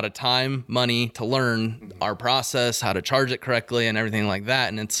time, money to learn our process, how to charge it correctly, and everything like that.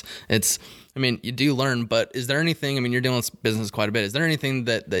 And it's I mean, you do learn, but is there anything? I mean, you're dealing with business quite a bit. Is there anything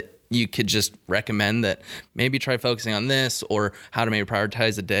that you could just recommend that maybe try focusing on this, or how to maybe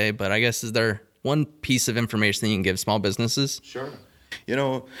prioritize a day? But I guess, is there one piece of information that you can give small businesses? Sure.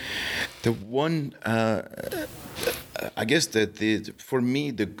 The one, I guess that for me,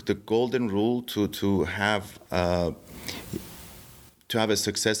 the golden rule to have a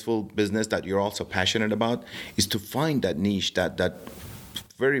successful business that you're also passionate about is to find that niche, that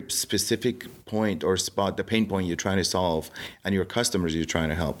very specific point or spot, the pain point you're trying to solve, and your customers you're trying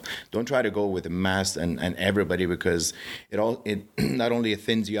to help. Don't try to go with the mass and everybody, because it not only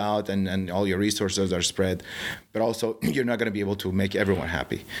thins you out and all your resources are spread, but also you're not going to be able to make everyone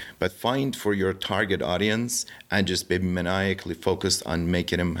happy. But find for your target audience and just be maniacally focused on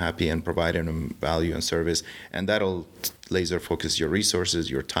making them happy and providing them value and service, and that'll laser focus your resources,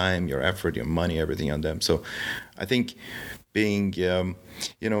 your time, your effort, your money, everything on them. So I think being,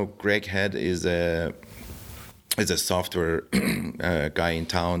 Greg Head is a software guy in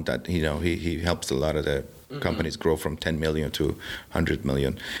town that, he helps a lot of the companies grow from 10 million to 100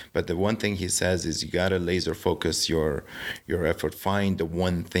 million. But the one thing he says is you got to laser focus your effort. Find the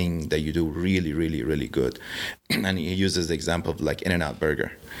one thing that you do really, really, really good. And he uses the example of like In-N-Out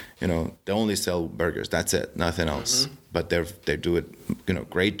Burger. They only sell burgers. That's it, nothing else. Mm-hmm. But they do it,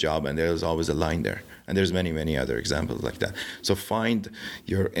 great job, and there's always a line there. And there's many, many other examples like that. So find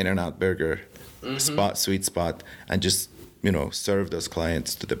your In-N-Out Burger sweet spot, and just, serve those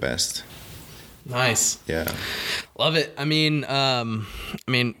clients to the best. Nice. Yeah. Love it. I mean,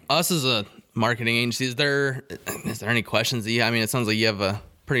 us as a marketing agency, is there any questions that it sounds like you have a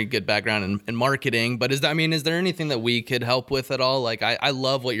pretty good background in marketing, but is there anything that we could help with at all? Like, I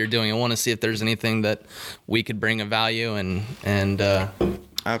love what you're doing. I want to see if there's anything that we could bring of value and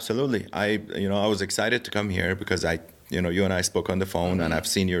Absolutely. I was excited to come here because you and I spoke on the phone, and I've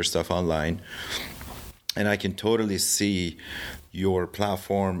seen your stuff online, and I can totally see your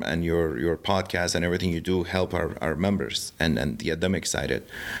platform and your podcast and everything you do help our members and get them excited.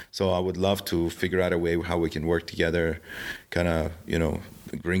 So I would love to figure out a way how we can work together, kind of,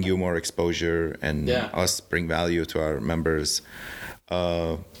 bring you more exposure and us bring value to our members.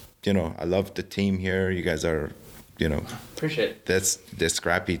 I love the team here. You guys are, appreciate it. That's the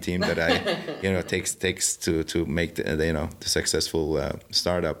scrappy team that I, takes to make the successful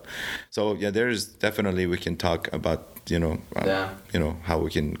startup. So yeah, there's definitely we can talk about how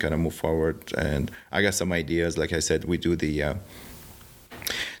we can kind of move forward. And I got some ideas. Like I said, we do the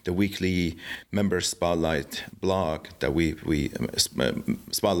weekly member spotlight blog that we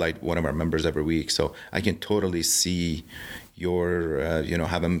spotlight one of our members every week. So I can totally see your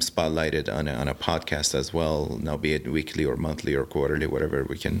have them spotlighted on a podcast as well. Now, be it weekly or monthly or quarterly, whatever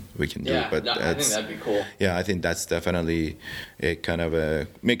we can do. But I think that'd be cool. Yeah, I think that's definitely a kind of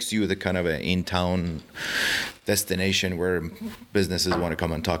makes you the kind of an in-town destination where businesses want to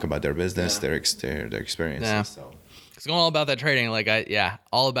come and talk about their business, their experiences. Yeah. So. It's going all about that trading,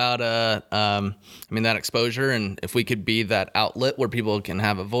 all about that exposure, and if we could be that outlet where people can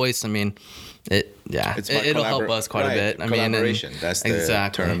have a voice, it'll help us quite a bit. Collaboration. That's the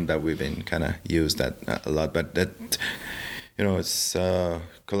term that we've been kind of used that a lot, but that it's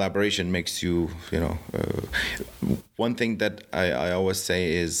collaboration makes you one thing that I always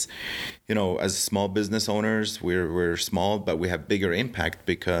say is as small business owners we're small but we have bigger impact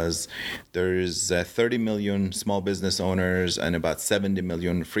because there's 30 million small business owners and about 70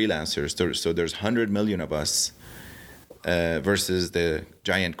 million freelancers, so there's 100 million of us versus the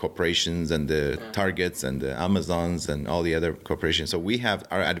giant corporations and the Targets and the Amazons and all the other corporations. So we have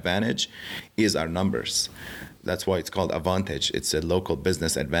our advantage is our numbers. That's why it's called advantage. It's a local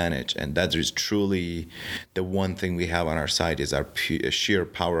business advantage, and that is truly the one thing we have on our side is our sheer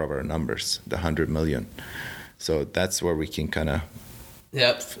power of our numbers, the 100 million. So that's where we can kind of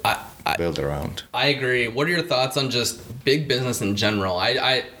build around. I agree. What are your thoughts on just big business in general?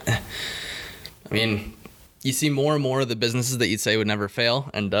 I mean, you see more and more of the businesses that you'd say would never fail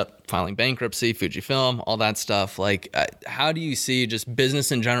end up filing bankruptcy, Fujifilm, all that stuff. How do you see just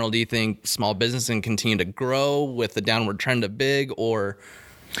business in general? Do you think small business can continue to grow with the downward trend of big, or?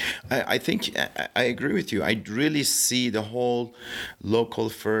 I think I agree with you. I really see the whole local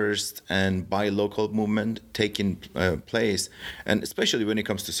first and buy local movement taking place, and especially when it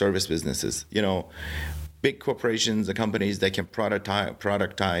comes to service businesses. Big corporations, the companies, they can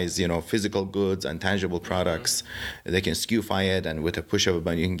productize, physical goods and tangible products. They can SKUfy it, and with a push of a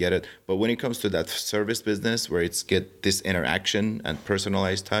button, you can get it. But when it comes to that service business, where it's get this interaction and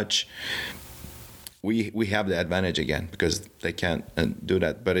personalized touch, we have the advantage again because they can't do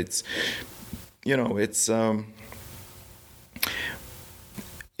that. But it's,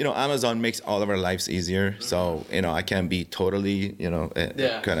 Amazon makes all of our lives easier. So, I can be totally,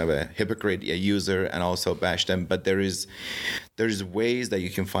 kind of a hypocrite, a user, and also bash them. But there's ways that you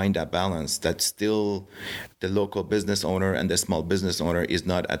can find that balance that still the local business owner and the small business owner is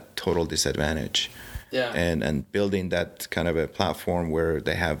not at total disadvantage. Yeah. And building that kind of a platform where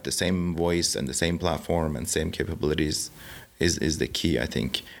they have the same voice and the same platform and same capabilities is the key, I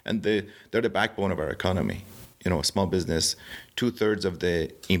think. And they're the backbone of our economy. Small business, 2/3 of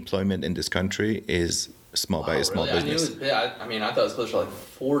the employment in this country is small business. I thought it was closer to like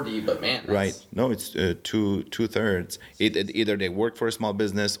 40, but man. Right. No, it's 2/3. Either they work for a small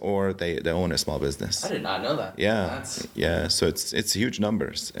business or they own a small business. I did not know that. Yeah. Yeah. So it's huge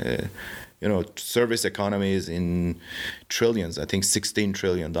numbers. Service economy is in trillions. I think $16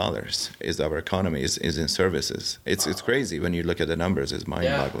 trillion is our economy is in services. It's crazy when you look at the numbers. It's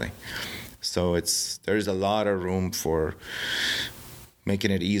mind-boggling. Yeah. So there's a lot of room for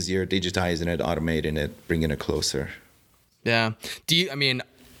making it easier, digitizing it, automating it, bringing it closer. Yeah.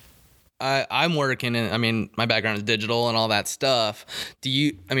 I'm working in, my background is digital and all that stuff. Do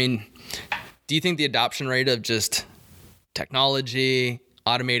you think the adoption rate of just technology,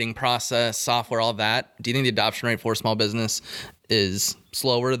 automating process, software, all that, do you think the adoption rate for small business is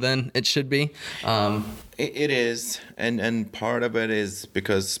slower than it should be? It is, and part of it is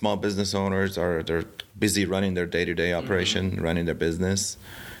because small business owners they're busy running their day-to-day operation, running their business.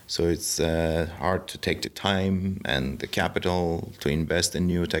 So it's hard to take the time and the capital to invest in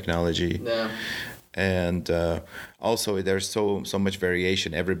new technology. Yeah. And also there's so much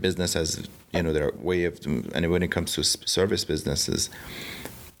variation. Every business has their way of, and when it comes to service businesses,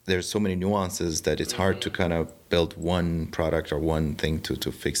 there's so many nuances that it's hard to kind of build one product or one thing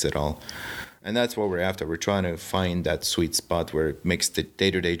to fix it all. And that's what we're after. We're trying to find that sweet spot where it makes the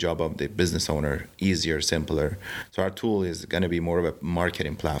day-to-day job of the business owner easier, simpler. So our tool is going to be more of a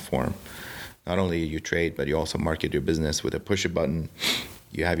marketing platform. not only you trade, but you also market your business with a push a button.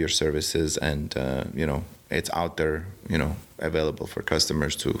 You have your services, and it's out there, available for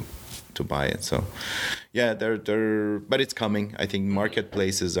customers to buy it. So, yeah, but it's coming. I think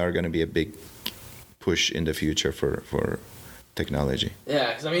marketplaces are going to be a big push in the future for technology. Yeah,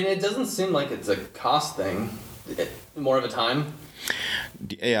 because I mean, it doesn't seem like it's a cost thing. More of a time.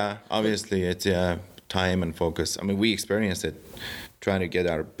 Yeah, obviously it's time and focus. I mean, we experienced it trying to get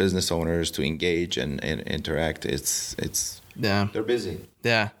our business owners to engage and interact. It's they're busy.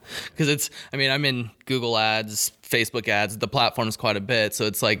 Yeah, because I'm in Google Ads, Facebook Ads, the platform's quite a bit. So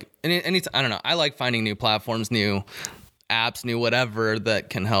it's like, I don't know. I like finding new platforms, new apps, new whatever that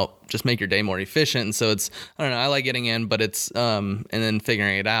can help just make your day more efficient. And so I don't know. I like getting in, but it's, and then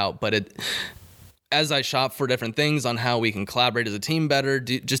figuring it out. But as I shop for different things on how we can collaborate as a team better,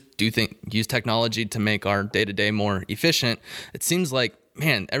 use technology to make our day-to-day more efficient. It seems like,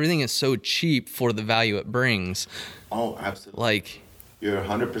 man, everything is so cheap for the value it brings. Oh, absolutely. Like, you're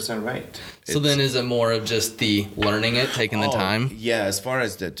 100% right. So then is it more of just the learning it, taking the time? Yeah, as far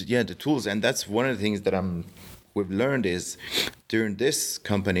as the tools, and that's one of the things that we've learned is during this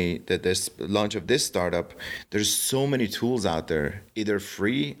company, that this launch of this startup, there's so many tools out there, either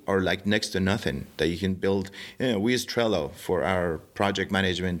free or like next to nothing, that you can build. We use Trello for our project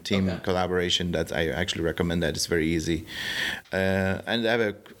management team collaboration. That I actually recommend that. It's very easy, and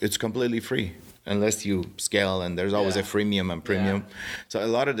it's completely free unless you scale, and there's always a freemium and premium. Yeah. So a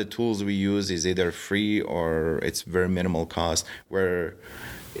lot of the tools we use is either free or it's very minimal cost, where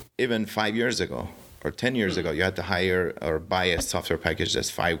even 5 years ago or 10 years ago, you had to hire or buy a software package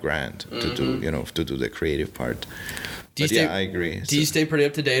that's $5,000 to do the creative part. I agree. Do you stay pretty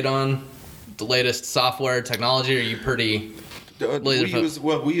up to date on the latest software technology? Or are you pretty?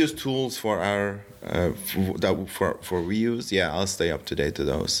 We use tools for our for reuse. Yeah, I'll stay up to date to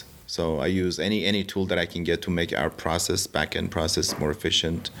those. So I use any tool that I can get to make our back-end process more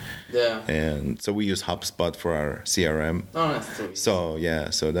efficient. Yeah. And so we use HubSpot for our CRM. Oh, that's sweet. So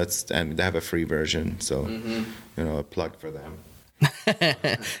yeah, so and they have a free version. So a plug for them.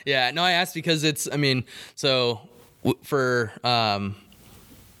 Yeah. No, I asked because for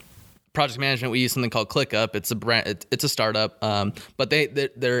project management, we use something called ClickUp. It's a brand. It's a startup. But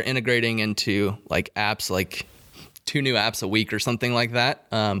they're integrating into like apps like 2 new apps a week or something like that.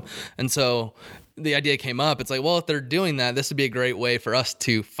 And so the idea came up. It's like, well, if they're doing that, this would be a great way for us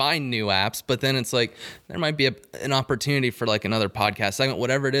to find new apps. But then it's like, there might be an opportunity for like another podcast segment,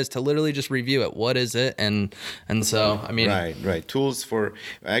 whatever it is, to literally just review it. What is it? And so, I mean, right. Tools for,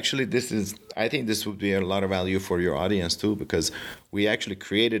 actually, I think this would be a lot of value for your audience too, because we actually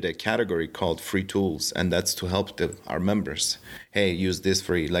created a category called free tools, and that's to help our members. Hey, use this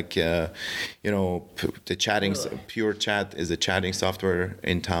free. Like, the chatting, Pure Chat is a chatting software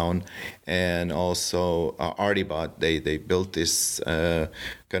in town, and also Artibot. They built this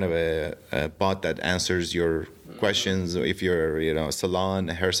kind of a bot that answers your questions. If you're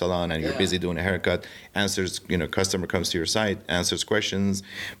a hair salon, and you're busy doing a haircut, answers, customer comes to your site, answers questions,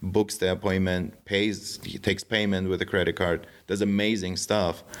 books the appointment, takes payment with a credit card, does amazing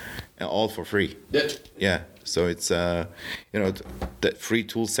stuff, and all for free. Yeah. So it's the free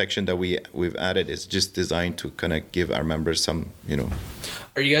tools section that we've added is just designed to kind of give our members some.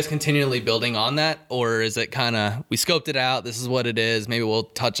 Are you guys continually building on that, or is it kind of, we scoped it out, this is what it is, maybe we'll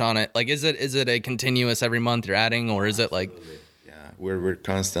touch on it? Like, is it a continuous every month you're adding, or is it like? Yeah, we're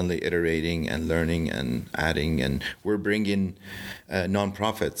constantly iterating and learning and adding, and we're bringing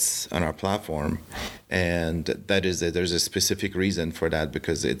nonprofits on our platform, and there's a specific reason for that,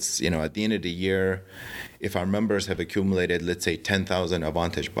 because it's at the end of the year, if our members have accumulated, let's say, 10,000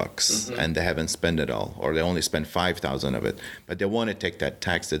 Advantage bucks, and they haven't spent it all, or they only spent 5,000 of it, but they want to take that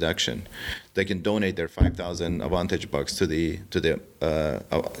tax deduction, they can donate their 5,000 Advantage bucks to the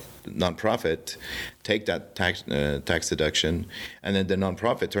nonprofit, take that tax deduction, and then the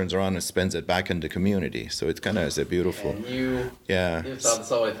nonprofit turns around and spends it back in the community. So it kind of is a beautiful. And you've thought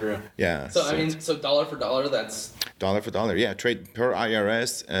this all the way through. Yeah. So dollar for dollar, that's. Dollar for dollar, yeah. Trade per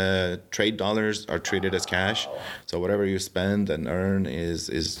IRS, trade dollars are treated as cash. So whatever you spend and earn is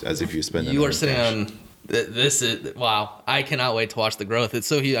as if you spend. You are sitting on. This is wow! I cannot wait to watch the growth. It's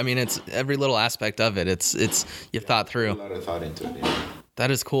so huge. I mean, it's every little aspect of it. It's you've thought through. A lot of thought into it. Yeah. That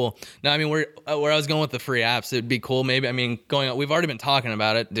is cool. Now, I mean, where I was going with the free apps, it'd be cool. Maybe, I mean, we've already been talking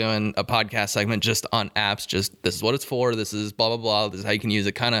about it, doing a podcast segment just on apps. Just this is what it's for. This is blah blah blah. This is how you can use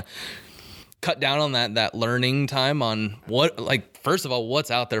it. Kind of cut down on that learning time on what, like, first of all, what's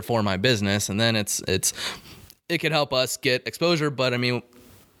out there for my business, and then it could help us get exposure. But I mean,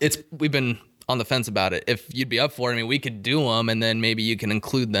 we've been on the fence about it. If you'd be up for it, I mean, we could do them, and then maybe you can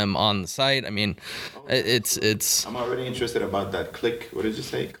include them on the site. I mean, it's. I'm already interested about that. What did you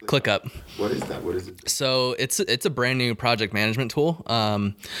say? ClickUp. What is that? What is it? So it's a brand new project management tool.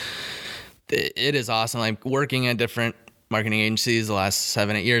 It is awesome. Like working at different marketing agencies the last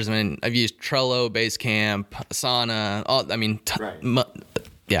 7-8 years. I mean, I've used Trello, Basecamp, Asana.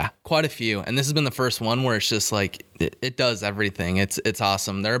 Quite a few. And this has been the first one where it's just like it does everything. It's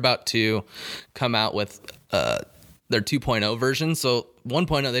awesome. They're about to come out with their 2.0 version. So 1.0,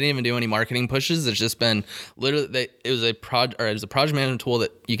 they didn't even do any marketing pushes. It's just been literally it was a project management tool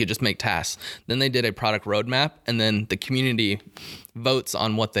that you could just make tasks. Then they did a product roadmap, and then the community votes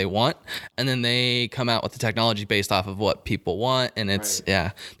on what they want, and then they come out with the technology based off of what people want. And it's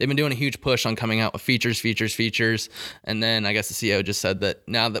they've been doing a huge push on coming out with features. And then I guess the CEO just said that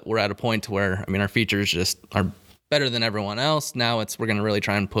now that we're at a point to where, I mean, our features just are better than everyone else. Now we're going to really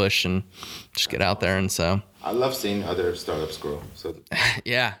try and push and just get out there. And so I love seeing other startups grow. So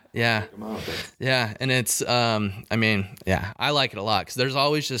yeah. And it's, I like it a lot because there's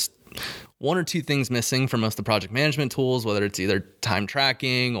always just one or two things missing from most of the project management tools, whether it's either time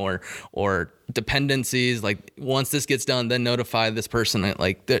tracking or dependencies. Like once this gets done, then notify this person.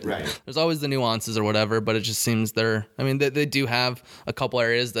 There's always the nuances or whatever, but it just seems they do have a couple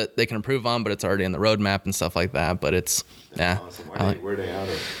areas that they can improve on, but it's already in the roadmap and stuff like that. But it's, awesome. Where are they out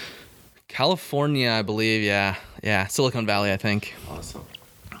of? California, I believe. Yeah. Silicon Valley, I think. Awesome.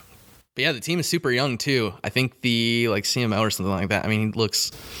 But yeah, the team is super young too. I think the CMO or something like that. I mean, he looks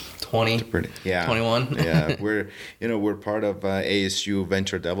 20, 21. Yeah, we're part of ASU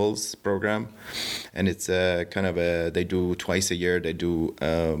Venture Devils program, and it's they do twice a year. They do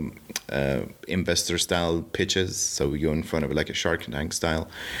investor style pitches, so we go in front of like a Shark Tank style.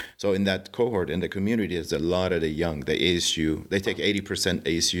 So in that cohort in the community, there's a lot of the ASU. They take 80%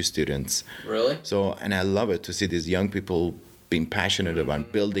 ASU students. Really? So, and I love it to see these young people being passionate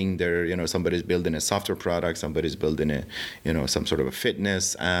about building their, somebody's building a software product, somebody's building some sort of a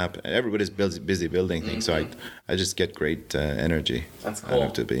fitness app. Everybody's busy building things. So I just get great energy. That's cool. I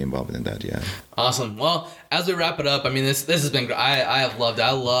love to be involved in that. Yeah. Awesome. Well, as we wrap it up, I mean, this has been great. I have loved it.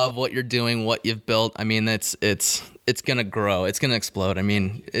 I love what you're doing, what you've built. I mean, it's going to grow. It's going to explode. I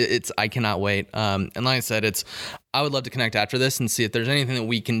mean, I cannot wait. And like I said, I would love to connect after this and see if there's anything that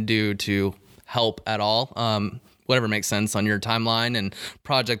we can do to help at all. Whatever makes sense on your timeline and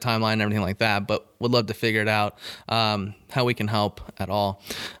project timeline and everything like that, but would love to figure it out, how we can help at all.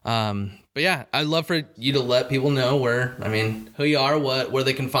 But yeah, I'd love for you to let people know who you are, where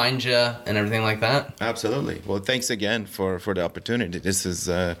they can find you and everything like that. Absolutely. Well, thanks again for the opportunity. This is,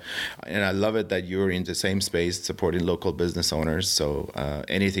 and I love it that you're in the same space supporting local business owners. So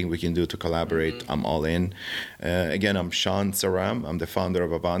anything we can do to collaborate, I'm all in. Again, I'm Sean Saram. I'm the founder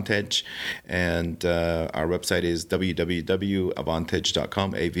of Avantage, and our website is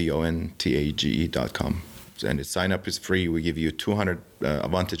www.avantage.com, AVONTAGE.com. And the sign up is free. We give you 200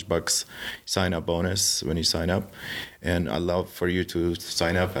 Avantage bucks sign up bonus when you sign up, and I'd love for you to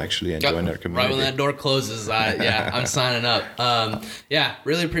sign up actually and join our community. Right when that door closes, I'm signing up.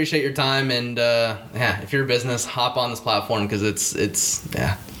 Really appreciate your time, and if you're a business, hop on this platform because it's.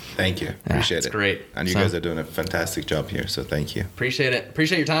 Thank you. Appreciate it. It's great. And you guys are doing a fantastic job here, so thank you. Appreciate it.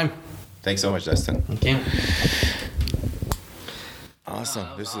 Appreciate your time. Thanks so much, Dustin. Thank you. Awesome.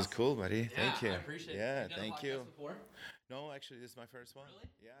 This is cool, buddy. Thank you. I appreciate it. Yeah, thank you. Before? No, actually, this is my first one. Really?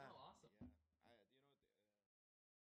 Yeah.